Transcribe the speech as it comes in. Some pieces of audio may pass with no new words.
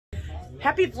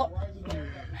Happy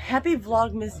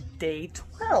Vlogmas Day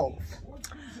 12.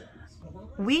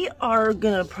 We are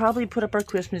gonna probably put up our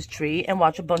Christmas tree and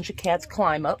watch a bunch of cats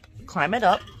climb up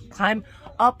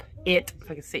it, if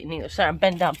I can say it in English. Sorry, I'm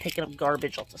bent down picking up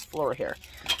garbage off this floor here.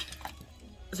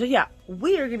 So yeah,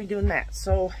 we are gonna be doing that.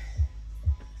 So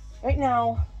right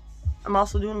now, I'm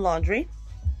also doing laundry.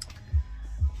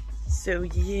 So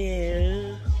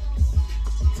yeah.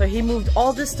 So he moved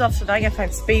all this stuff, so now I gotta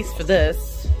find space for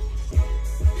this.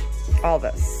 All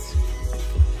this.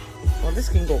 Well, this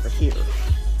can go over here.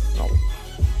 Oh.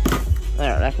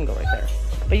 There, that can go right there.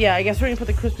 But yeah, I guess we're gonna put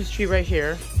the Christmas tree right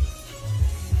here.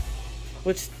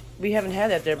 Which, we haven't had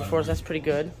that there before, so that's pretty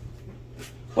good.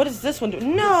 What does this one do?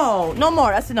 No! No more,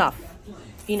 that's enough.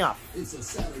 Enough.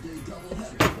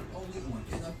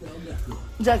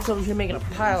 Jack's over here making a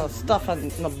pile of stuff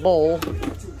in a bowl.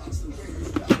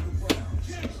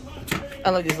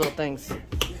 I love these little things.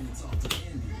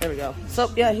 There we go.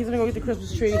 So, yeah, he's gonna go get the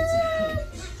Christmas tree.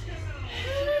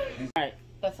 Alright,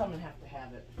 that's how I'm gonna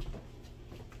have it.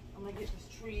 I'm gonna get this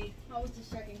tree. I was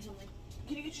just checking something.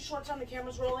 Can you get your shorts on? The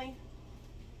camera's rolling.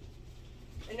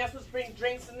 And you're supposed to bring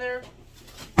drinks in there.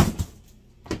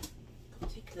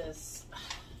 Take this.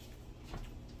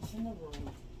 It's in the room.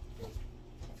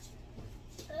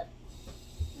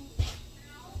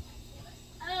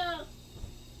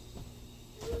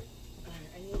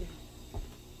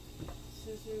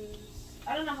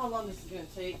 I don't know how long this is going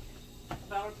to take,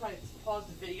 but I'm going to try to pause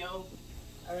the video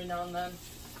every now and then.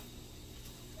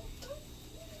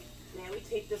 Man, we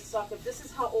take this sucker. This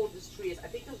is how old this tree is. I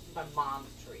think this is my mom's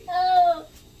tree.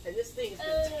 And this thing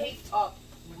has been taped up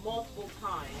multiple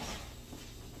times.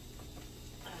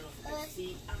 I don't know if you can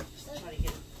see. I'm just trying to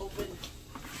get it open.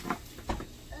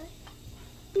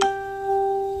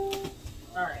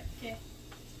 Alright. Okay.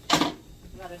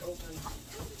 Got it open.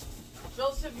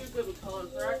 Joseph, you're good with color,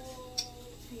 correct?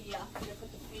 Yeah. You're gonna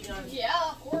put the feet on.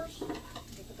 Yeah, of course. You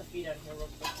can put the feet on here real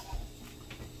quick.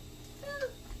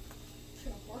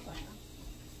 Sure, of course I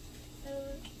am.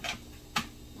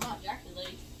 I'm not Jack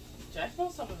today. Jack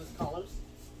knows some of his colors.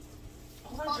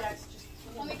 Hold on, Jack's just.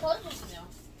 How many colors does he know?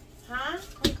 Huh? How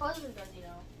many colors does he know?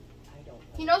 I don't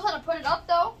know. He knows how to put it up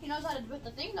though. He knows how to put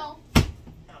the thing though.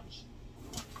 Ouch.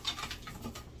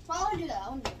 Why don't I do that? I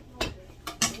want to do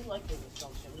it. You like doing this,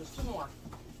 don't you? There's two more.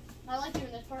 I like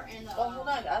doing this part and the. Oh, hold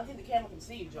on. I don't think the camera can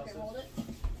see you, Joseph. Okay, hold it.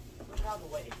 Put it out of the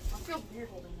way. I feel weird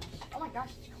holding this. Oh my gosh,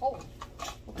 it's cold.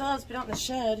 It does. Been out in the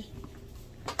shed.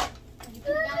 If you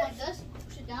put it down like this,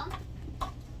 push it down.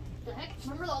 The heck?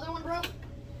 Remember the other one broke?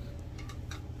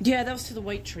 Yeah, that was to the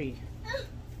white tree.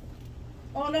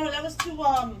 Oh no, that was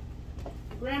to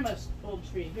Grandma's old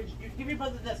tree. Here, give your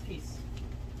brother this piece.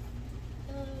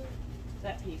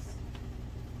 That piece.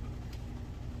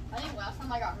 I think last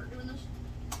time I got hurt doing this.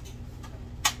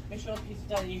 Make sure the piece is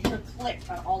done. You hear a click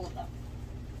on all of them.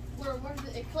 Where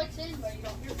it clicks in, but you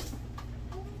don't hear it.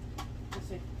 Let's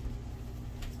see.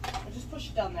 Or just push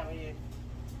it down that way.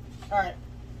 Alright.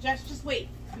 Jax, just wait.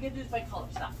 We gotta do this by color.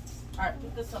 Stop. Alright,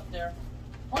 put this up there.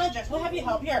 Hold on, Jax. We'll have you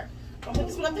help. Here. Want to put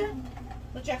this one up there?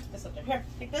 Let Jax put this up there. Here.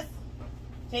 Take this.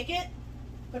 Take it.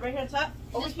 Put it right here on top.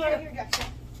 Over This here. part right here, Jackson.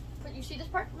 But you see this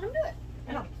part? Let him do it.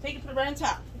 I know. Take it. Put it right on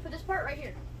top. You put this part right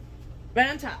here. Right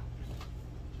on top.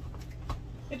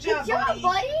 Good job,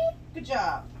 buddy. Good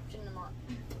job. Shouldn't have marked.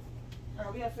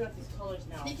 Alright, we gotta figure out these colors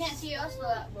now. They can't see us,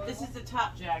 but This is the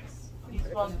top, Jax. These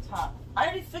are on the top. I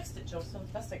already fixed it, Joseph, as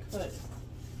best I could.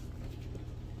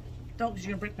 Don't, because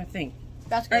you're gonna break my thing.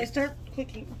 that's good. Alright, start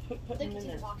clicking. I Put think them it's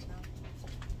in in there. the box now.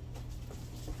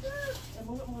 And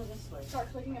move it more this way.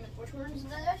 Start clicking them in. Which one is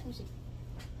that? Let me see.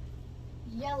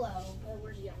 Yellow.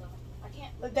 Where's yellow? I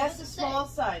can't. But that's the What does it small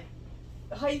side.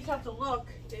 How you have to look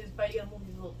is by you gotta move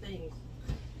these little things.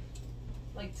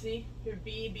 Like, see? Here,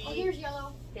 B, B. say? Oh, here's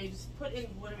yellow. Okay, just put in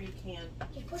whatever you can.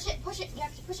 Okay, push it,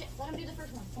 Jackson, push it. Let him do the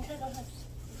first one. Okay, go ahead.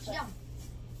 Push it down.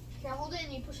 Okay, I'll hold it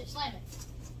and you push it, slam it.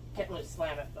 Can't really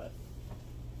slam it, but.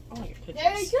 Oh, your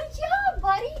goodness. There, good job,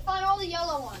 buddy. Find all the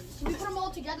yellow ones. Can we put them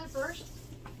all together first?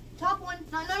 Top one.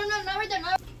 No, not right there.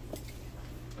 Not.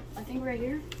 I think right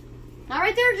here. Not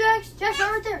right there, Jax. Jax,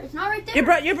 not right there. It's not right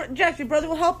there. Jax, your brother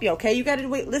will help you, okay? You gotta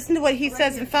wait. Listen to what he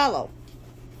says here. and follow.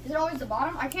 Is it always the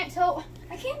bottom? I can't tell.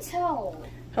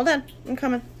 Hold on. I'm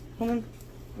coming. Hold on.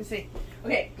 Let me see.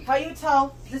 Okay, how you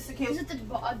tell this is the case? Is it the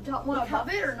top one above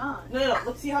it or not? No.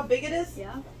 Look, see how big it is?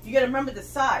 Yeah. You gotta remember the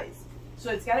size.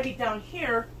 So it's gotta be down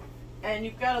here, and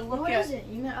you've gotta look What at. is it?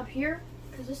 You meant up here?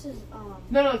 Because this is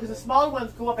No, because the smaller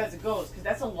ones go up as it goes, because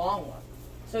that's a long one.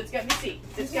 So it's got. Let me see.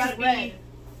 It's gotta be. red.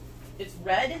 It's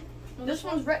red. No, this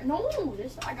one's red. No,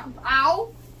 this I got.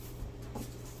 Ow.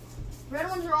 Red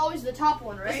ones are always the top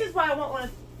one, right? This is why I want one.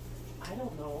 I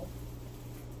don't know.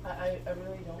 I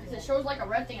really don't know. Because it shows like a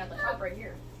red thing at the top right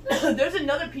here. There's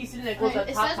another piece in it that goes on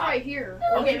It top. says right here.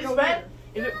 Okay, if it's red,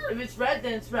 here. if it's red,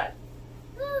 then it's red.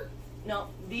 No,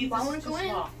 these Why is too won't it go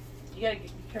small. You gotta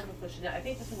be careful pushing it. I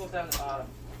think this one goes down the bottom.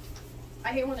 I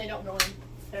hate when they don't go in.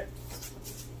 There.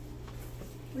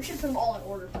 We should put them all in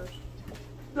order first.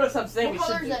 That's what I'm saying. What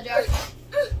color is that, Jack?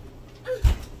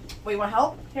 Wait, you want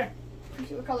help? Here. Let me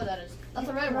see what color that is. That's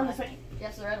the red Run one. this way.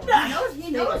 Yes, the red one.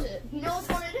 He knows it. He knows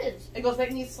what it is. It goes back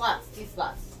in these slots. These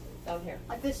slots. Down here.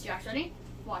 Like this, Jack. Ready?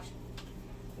 Watch.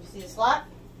 You see the slot?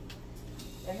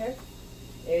 Right here?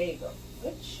 There you go.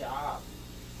 Good job.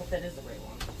 Hope that is the right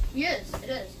one. Yes, it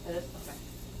is. It is?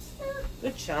 Okay.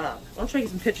 Good job. I'll try to get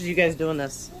some pictures of you guys doing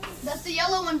this. That's the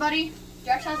yellow one, buddy.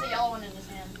 Jack has the yellow one in his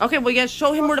hand. Okay, well, you guys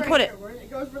show him where to put it. It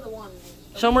goes where the one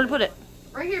is. Show him where to put it.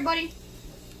 Right here, buddy.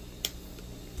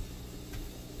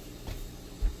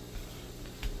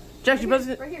 Jax, you're supposed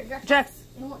to... Right here, Jack. Jax.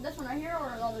 You want this one right here or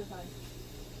the other side?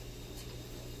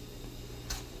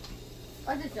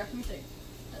 Like this, Jack. Let me see.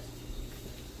 This.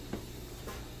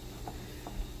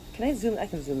 Can I zoom? I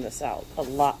can zoom this out a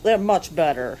lot. They're much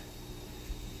better.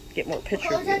 Get more What pictures.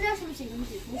 color is that, Jack? Let me see. Let me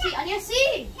see. Let me see. I need to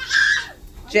see.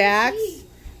 Jax,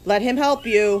 let him help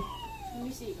you. Let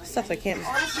me see. Stuff I can't.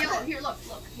 Oh, it's yellow. Here, look.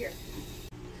 Look. Here.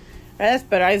 That's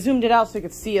better. I zoomed it out so you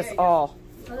could see us There you go. all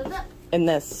What is that? in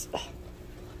this.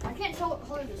 I can't tell what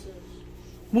color this is.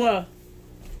 What?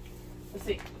 Let's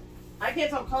see. I can't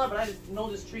tell color, but I just know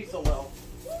this tree so well.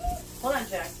 Hold on,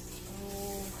 Jax.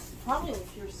 Probably over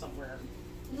here somewhere.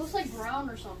 It looks like brown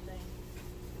or something.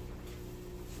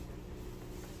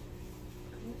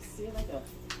 Can you see like a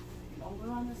number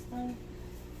on this thing?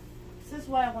 This is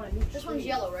why I want a new tree. This one's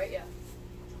yellow, right? Yeah.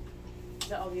 Is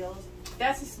that all the yellows?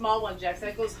 That's the small one, Jax.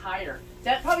 That goes higher.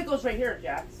 That probably goes right here,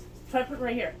 Jax. Try to put it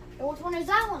right here. And which one is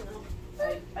that one, though?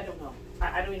 I don't know.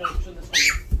 I don't even know which one this one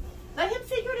is. Let him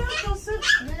figure it out, Joseph.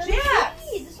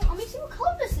 Let me see what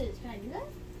color this is. Can I do that?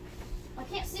 I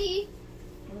can't see.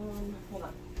 Hold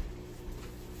on.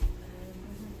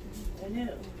 I knew.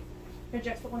 Here,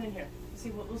 Jax, put one in here.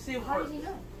 We'll see what How works. does he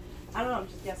know? I don't know. I'm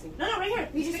just guessing. No, right here.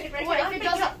 You just, Stick it right wait, here.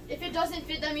 if it doesn't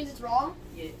fit, that means it's wrong.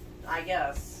 Yeah, I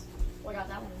guess. Well, I got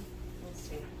that one. Let's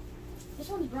see. This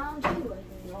one's brown too, I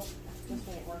think. Nope. This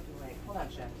one ain't working right. Hold on,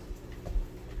 Jax.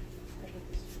 I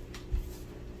hate this tree.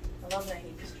 I love and I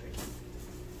hate this tree.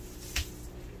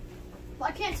 But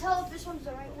I can't tell if this one's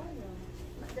the right one,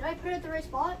 though. Did I put it at the right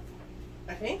spot?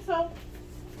 I think so.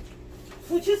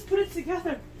 We'll just put it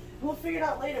together. We'll figure it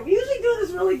out later. We usually do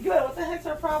this really good. What the heck's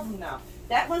our problem now?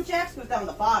 That one, Jax, goes down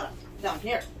the bottom. Down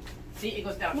here. See, it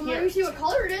goes down Well, here. let me see what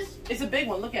color it is. It's a big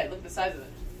one. Look at it. Look at the size of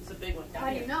it. It's a big one. Down How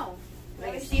do here. you know? I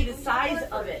Let can me see the let me size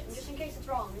color of first, it. Just in case it's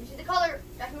wrong. Let me see the color.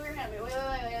 Jack, move your hand.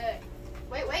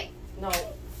 Wait. No.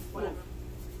 Whatever.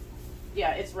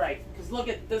 Yeah, it's right. Because look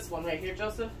at this one right here,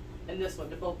 Joseph, and this one.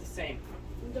 They're both the same.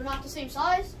 They're not the same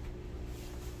size.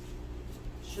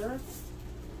 Sure?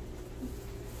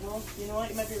 Well, you know what?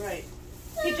 You might be right.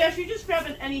 Hey, Josh, you're just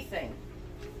grabbing anything.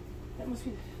 That must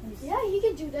be... let me see. Yeah, he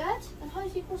can do that. And how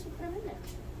is he supposed to put them in there?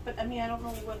 But, I mean, I don't know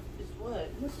what is what.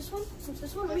 What's this one? What's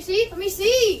this one? Let me see. Let me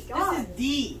see. God. This is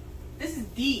D. This is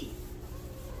D.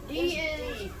 D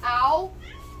is ow.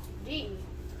 D.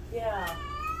 Yeah.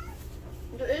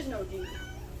 There is no D.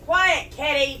 Quiet,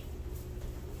 kitty!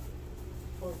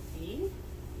 Or D?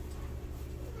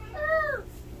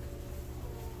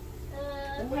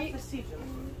 What wait. procedure?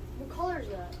 What color is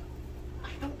that? I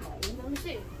don't know. Let me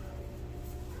see.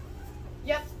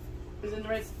 Yep. Is it in the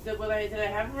right... Did I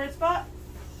have it in the right spot?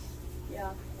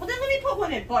 Yeah. Well, then let me put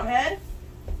one in, butthead.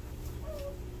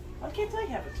 Why can't I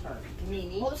have a turn?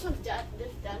 Meanie. Well, this one's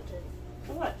dented.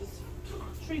 So what? This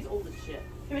tree's old as shit.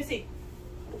 Let me see.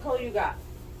 What color you got?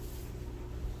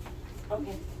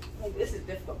 Okay. Like, this is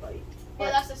difficult, buddy.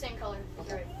 Yeah, that's the same color.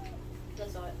 That's right.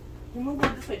 That's all it. You move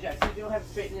over this way, Jack, so you don't have to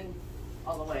straighten in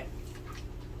all the way.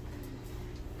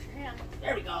 Yeah.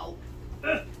 There we go.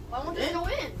 Why won't this go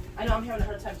in? I know, I'm having a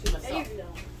hard time too myself. There you go.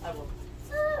 I will.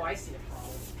 Oh, I see the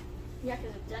problem. Yeah,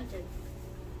 because it's dented.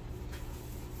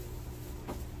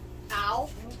 Ow. Oh,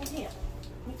 yeah.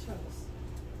 Let me turn this.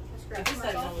 Let's I grab this isn't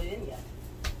myself. really in yet.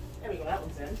 There we go, that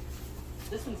one's in.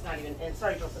 This one's not even in.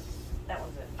 Sorry, Joseph. That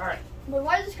one's in. Alright. But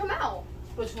why did this come out?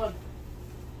 Which one?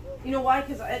 You know why?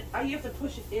 Because you have to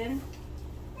push it in.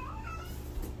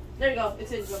 There you go.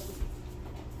 It's in, Joseph.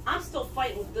 I'm still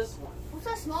fighting with this one. What's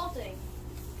that small thing?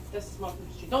 That's the small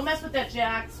Christmas tree. Don't mess with that,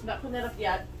 Jax. I'm not putting that up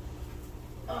yet.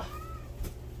 Ugh.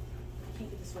 I can't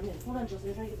get this one in. Hold on, Joseph.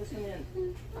 I'm trying to get this one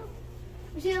in.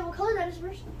 We see what color that is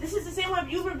first. This is the same one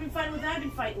you've been fighting with that I've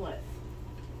been fighting with.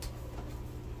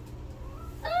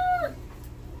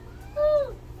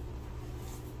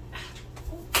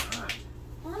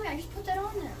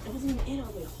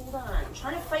 on me. Hold on. I'm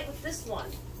trying to fight with this one.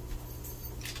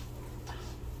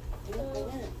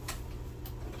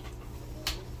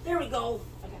 There we go.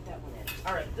 I got that one in.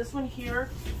 All right, this one here.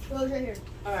 Goes right here.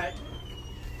 All right.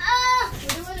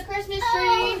 We're doing the Christmas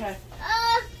tree. Okay.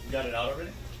 You got it out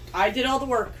already? I did all the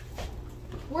work.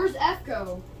 Where's F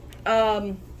go?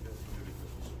 Um,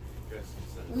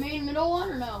 The main middle one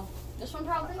or no? This one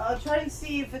probably? I'll try and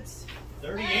see if it's.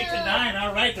 38 to 9.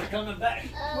 All right, they're coming back.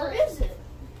 Where is it?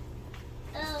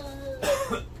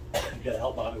 You gotta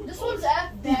help Bobby with This colors. one's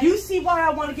F. Did you see why I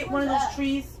want to get one of those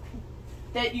trees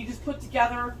that you just put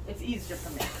together? It's easier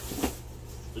for me.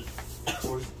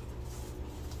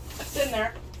 It's in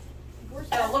there. Where's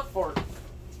Gotta F? look for it.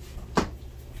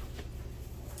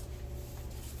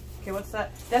 Okay, what's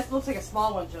that? That looks like a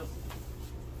small one, Joseph.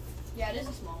 Yeah, it is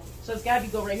a small one. So it's gotta be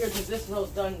go right here because this row's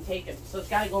done and taken. So it's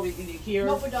gotta go either here.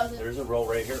 Nope, it doesn't. There's a row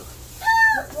right here.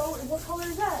 What color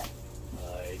is that?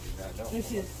 I do not know. Let me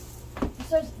see this. It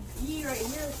says E right here.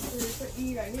 It says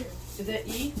E right here. Is that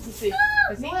E? Let me see.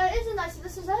 Is No, E? that isn't. I said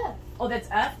this is F. Oh, that's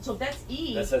F. So that's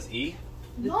E. That says E?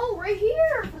 No, right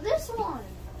here for this one.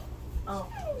 Oh.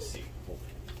 Let's see.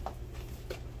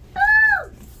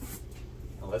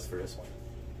 Oh, that's for this one.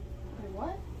 Wait,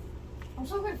 what? I'm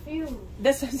so confused.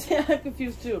 That's I'm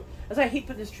confused too. That's why I hate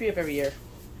putting this tree up every year.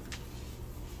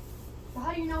 But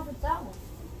how do you know if it's that one?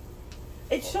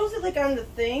 It shows it like on the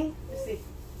thing. Let's see.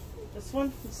 This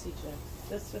one. Let's see, Jeff.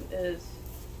 This one is.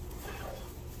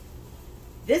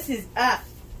 This is F.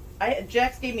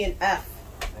 Jax gave me an F.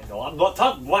 I know. I'm not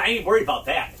talking. Well, I ain't worried about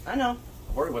that. I know.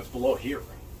 I'm worried what's below here.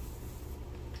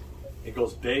 It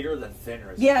goes bigger than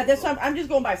thinner. Yeah, that's why I'm just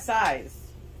going by size.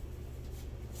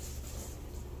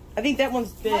 I think that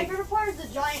one's My big. favorite part is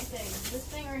the giant thing. This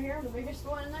thing right here, the biggest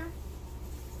one in there.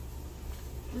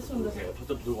 This one Okay, doesn't. put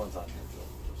the blue ones on here,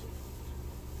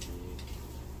 Joe.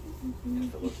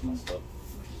 If it looks messed up.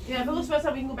 Yeah, if it looks messed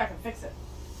up, we can go back and fix it.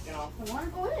 You know. I want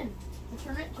to go in.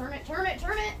 Turn it, turn it, turn it,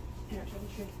 turn it. Here, turn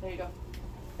the tree. There you go.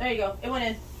 There you go. It went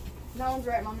in. That one's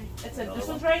right, mommy. It's in. Another This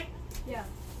one? one's right. Yeah.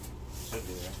 Should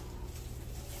be there.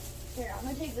 Here, I'm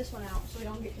gonna take this one out so we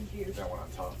don't get confused. That one on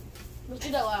top. Let's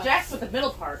do that last. Jax put the middle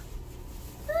part.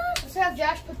 Let's have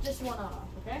Jax put this one on,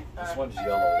 okay? This one's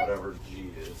yellow, whatever G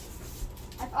is.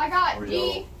 I got Or D.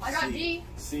 yellow. I got C. D.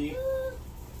 C.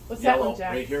 What's that Yellow, one,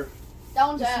 Jax? right here. That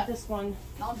one's This is F. this one.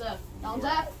 That one's F. That one's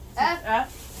F. F.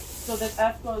 F. So that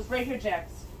F goes right here,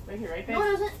 Jax. Right here, right, babe? No,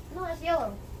 it doesn't. No, it's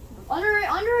yellow. Under it,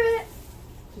 under it.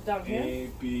 So down here. A,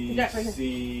 B, Jax, right here.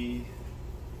 C,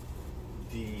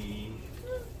 D,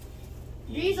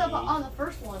 B's E, up on the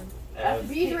first one. F,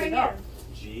 B's Pick right it here. up.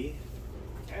 G.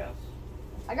 Yes.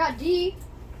 I got D.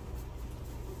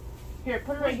 Here,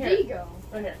 put it Where's right D here. go?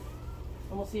 Right here.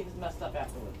 And we'll see if it's messed up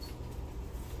afterwards.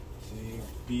 C,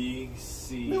 B,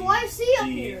 C. But why is C up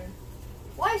D. here?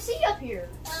 Why is C up here?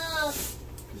 Because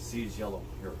C is yellow.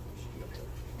 Here, it should be up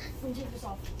here. Let me take this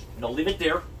off. No, leave it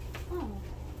there. Oh.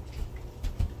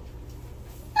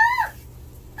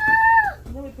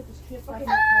 And then we put this tree up Okay,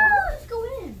 back let's go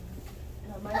in. and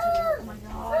it reminds me of- oh my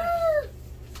god.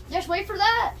 Just wait for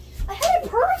that. I had it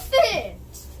perfect.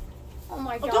 Oh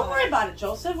my Oh, god. don't worry about it,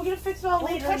 Joseph. We're gonna fix it all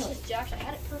Don't later. touch anyway. this, Jax. I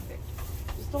had it perfect.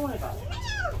 Just don't worry about it.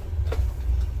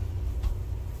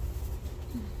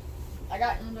 I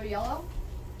got another yellow.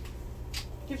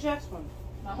 Give Jax one.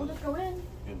 That one just go in.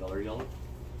 Another yellow.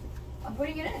 I'm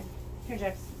putting it in. Here,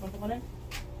 Jax. Want to put one in?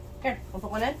 Here, want to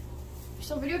put one in? You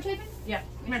still videotaping? Yeah.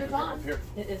 Come Make sure here. it's on. Up here.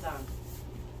 It is on.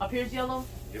 Up here's yellow.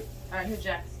 Yep. All right, here's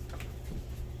Jax.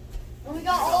 And we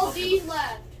got all D's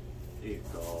left. There you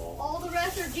go. All the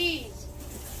rest are D's.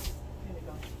 Here we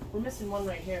go. We're missing one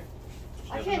right here.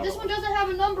 I can't. This one doesn't have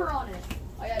a number on it.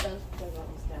 Oh yeah, it does.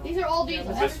 These are all D's.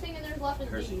 Yeah, Everything in there's left is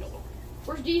Here's the D's. yellow.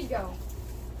 Where's D's go?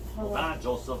 Hold on,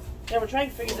 Joseph. Yeah, we're trying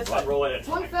to figure this One out. row at a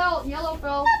One time. fell. Yellow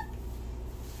fell.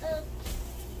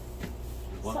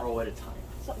 One row at a time.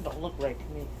 Something don't look right to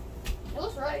me. It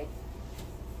looks right.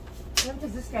 Maybe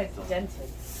because this guy's dented.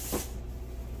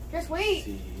 Just wait.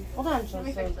 C. Hold on, Let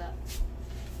me fix Joseph. that.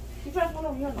 You tried one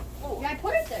over here. Yeah, I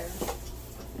put it there.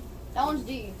 That one's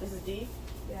D. This is D.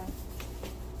 Yeah.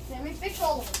 Okay, let me fix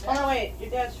all of them. Oh no, wait. Your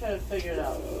dad's trying to figure it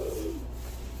out.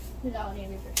 That one needs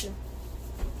to be fixed too.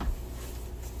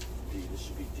 D. This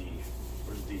should be D.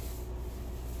 Where's D? Did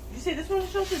you say this one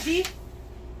shows the D?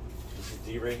 This is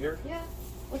D right here. Yeah.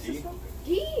 What's D? this one?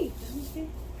 D. This one's D. Right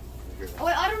here. Oh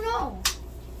wait, I don't know.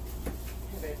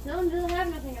 Here, babe. No one doesn't have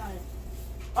nothing on it.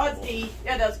 Oh, it's D.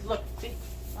 Yeah, it does. Look. See?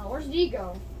 Oh, where's D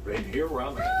go? Right here where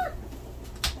I'm at.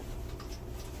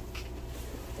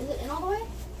 Is it in all the way?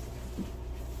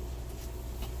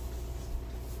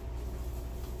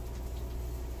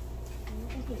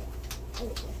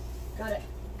 Got it.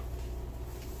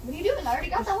 What are you doing? I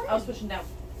already got that one. I was pushing down.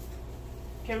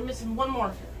 Okay, we're missing one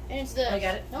more. And it's this. I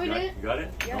got it. No, we didn't. You got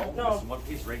it? Yeah. No. There's one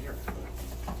piece right here.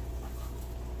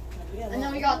 And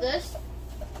then we got this.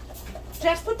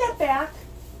 Jax, put that back,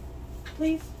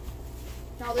 please.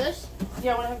 Now this.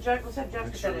 Yeah, let's have Jax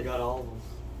Make put sure that we in. got all of them.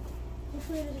 Which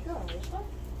way does it go? This one?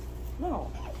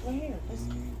 No, right here. This,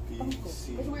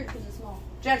 It's weird because it's small.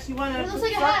 Jax, you want to? It looks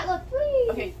like a hat. Look, please.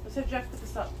 Okay, let's have Jax put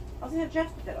this up. I was gonna have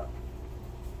Jax put that up.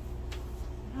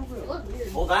 How rude. It looks weird.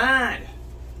 Hold on.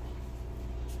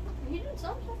 You doing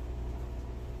something?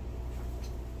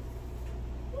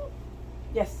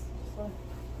 Yes.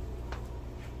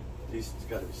 These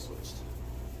got to be switched.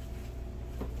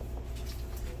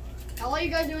 I'll let you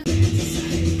guys do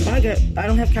it. I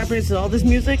don't have copyrights to all this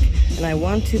music, and I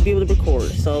want to be able to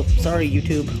record. So sorry,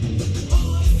 YouTube.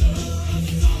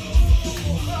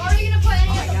 We're already gonna put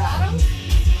any at the bottom.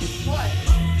 What?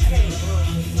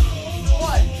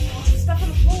 What? Stuff on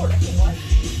the floor. What?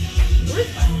 Where is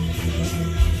that?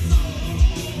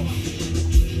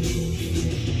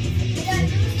 Yeah,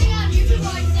 there's a thing on YouTube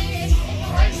where I say if the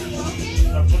lights are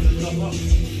broken. I'm putting this up.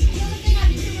 There's a thing on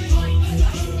YouTube where like I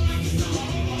can see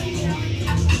on YouTube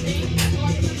have to think so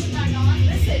I can put it back on.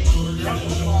 Listen. Your uncle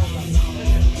put all of them.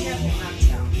 You have to knock it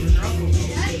down. Your uncle goes.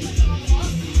 Daddy put them on the wall.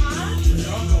 Huh?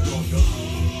 Your uncle goes.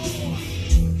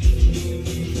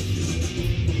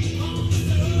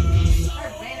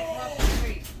 Start ran across the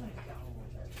street.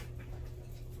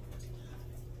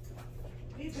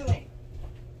 What are you doing?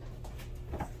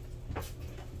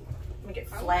 I'm gonna get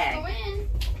Go flagged. in.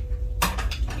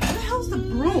 Where the hell's the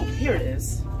broom? Here it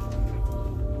is.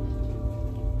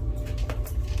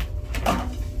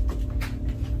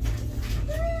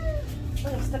 I'm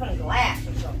gonna step on a glass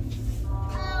or something.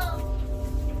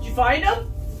 Did you find them?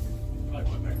 I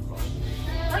went back across.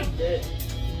 I did.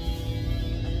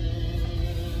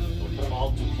 Don't put them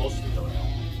all too close to each other.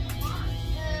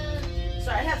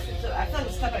 Sorry, I feel like I'm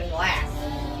stepping on glass.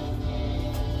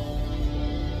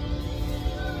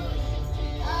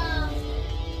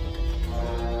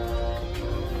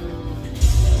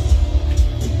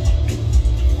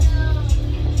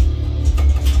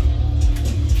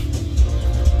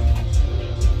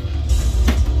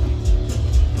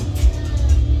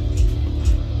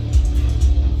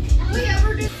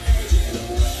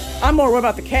 I'm more worried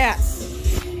about the cats.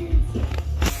 Yeah,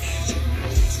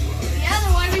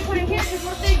 then why are we putting here? Because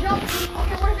what if they jump?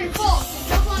 Okay, what if they fall? They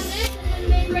jump on this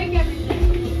and then they break everything.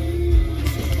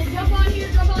 They jump on here,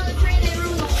 jump on the train, they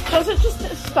ruin the whole Does it just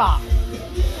stop?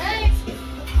 thing.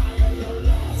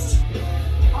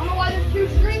 I don't know why there's two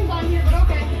strings on here, but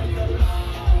okay.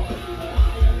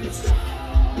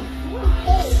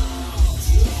 Oh.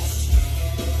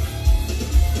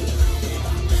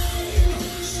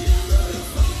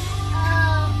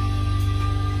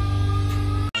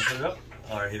 Put it up?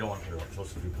 Alright, you don't want to put it up.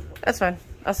 Joseph, you put it up. That's fine.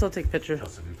 I'll still take a picture.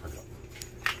 Joseph, you put it up.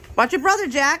 Watch your brother,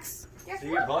 Jax. See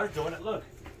your brother's doing it. Look.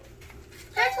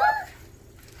 Jax, look.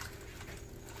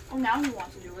 Oh, now he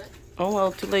wants to do it. Oh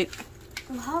well, too late.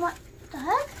 So how am I? The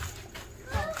heck?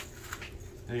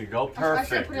 There you go. I Perfect.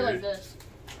 should put it like dude. this.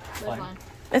 That's Fine. fine.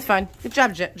 It's fine. Good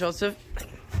job, Joseph. Push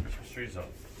your streets up.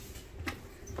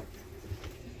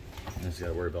 You just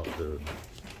gotta worry about the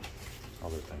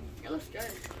other thing. It looks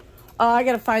good. I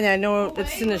gotta find that. I know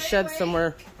it's in the wait, shed wait.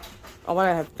 somewhere. Oh, why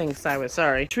do I have things sideways?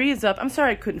 Sorry. Tree is up. I'm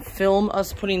sorry I couldn't film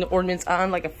us putting the ornaments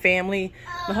on like a family.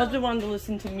 My husband wanted to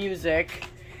listen to music,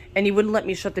 and he wouldn't let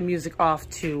me shut the music off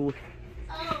to,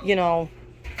 you know,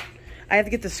 I have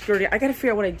to get the skirt. I gotta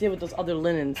figure out what I did with those other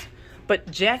linens.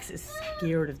 But Jax is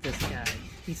scared of this guy.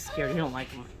 He's scared. He don't like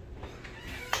him.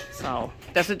 So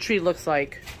that's what the tree looks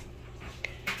like.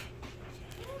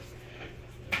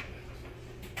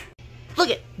 Look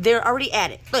it, they're already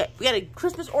at it. Look, we got a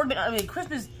Christmas ornament. I mean,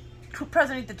 Christmas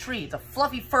present at the tree. It's a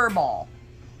fluffy fur ball.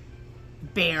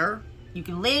 Bear, you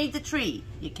can lay at the tree.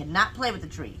 You cannot play with the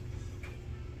tree.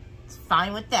 It's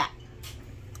fine with that.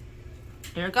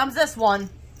 Here comes this one.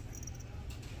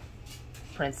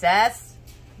 Princess.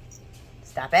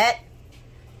 Stop it.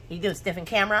 You doing sniffing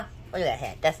camera? Look at that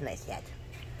head. That's a nice head.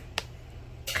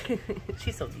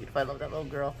 She's so beautiful. I love that little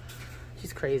girl.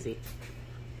 She's crazy.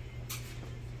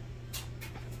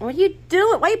 What are you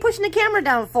doing? Why are you pushing the camera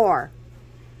down for?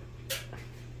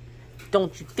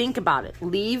 Don't you think about it.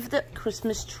 Leave the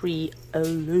Christmas tree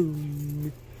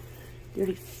alone. You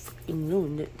already freaking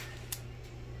ruined it.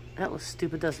 That looks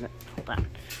stupid, doesn't it? Hold on.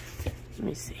 Let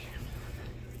me see.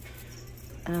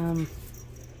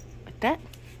 Like that?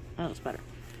 That looks better.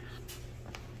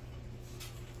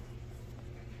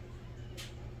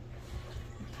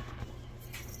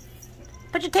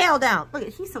 Put your tail down. Look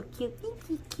at, she's so cute. Thank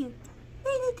you, cute.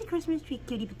 at the Christmas tree,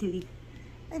 cutie patootie.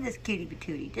 Look at this cutie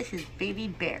patootie. This is baby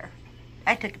bear.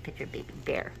 I took a picture of baby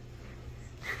bear.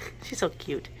 She's so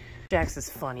cute. Jax is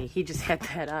funny. He just had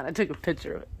that on. I took a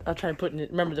picture of it. I'll try and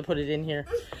remember to put it in here.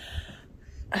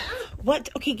 What?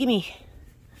 Okay, gimme.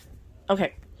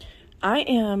 Okay. I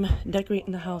am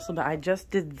decorating the house a bit. I just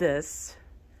did this.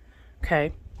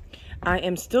 Okay. I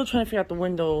am still trying to figure out the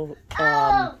window,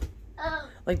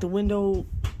 like the window,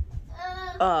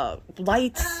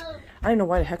 lights. I don't know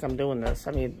why the heck I'm doing this.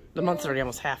 I mean, the month's already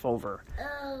almost half over.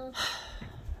 I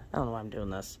don't know why I'm doing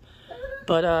this.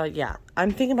 But, yeah.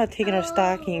 I'm thinking about taking our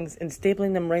stockings and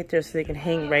stapling them right there so they can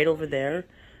hang right over there.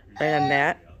 Right on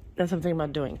that. That's what I'm thinking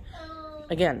about doing.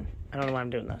 Again, I don't know why I'm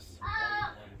doing this.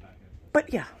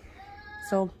 But, yeah.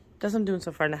 So, that's what I'm doing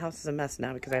so far. And the house is a mess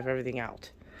now because I have everything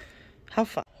out. How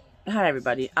fun. Hi,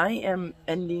 everybody. I am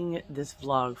ending this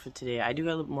vlog for today. I do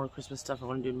got a little more Christmas stuff I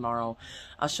want to do tomorrow.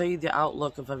 I'll show you the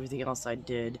outlook of everything else I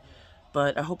did.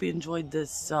 But I hope you enjoyed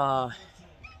this, Oh,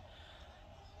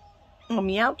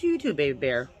 meow to you too, baby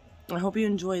bear. I hope you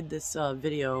enjoyed this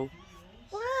video.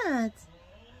 What?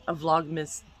 Of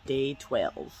Vlogmas Day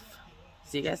 12.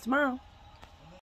 See you guys tomorrow.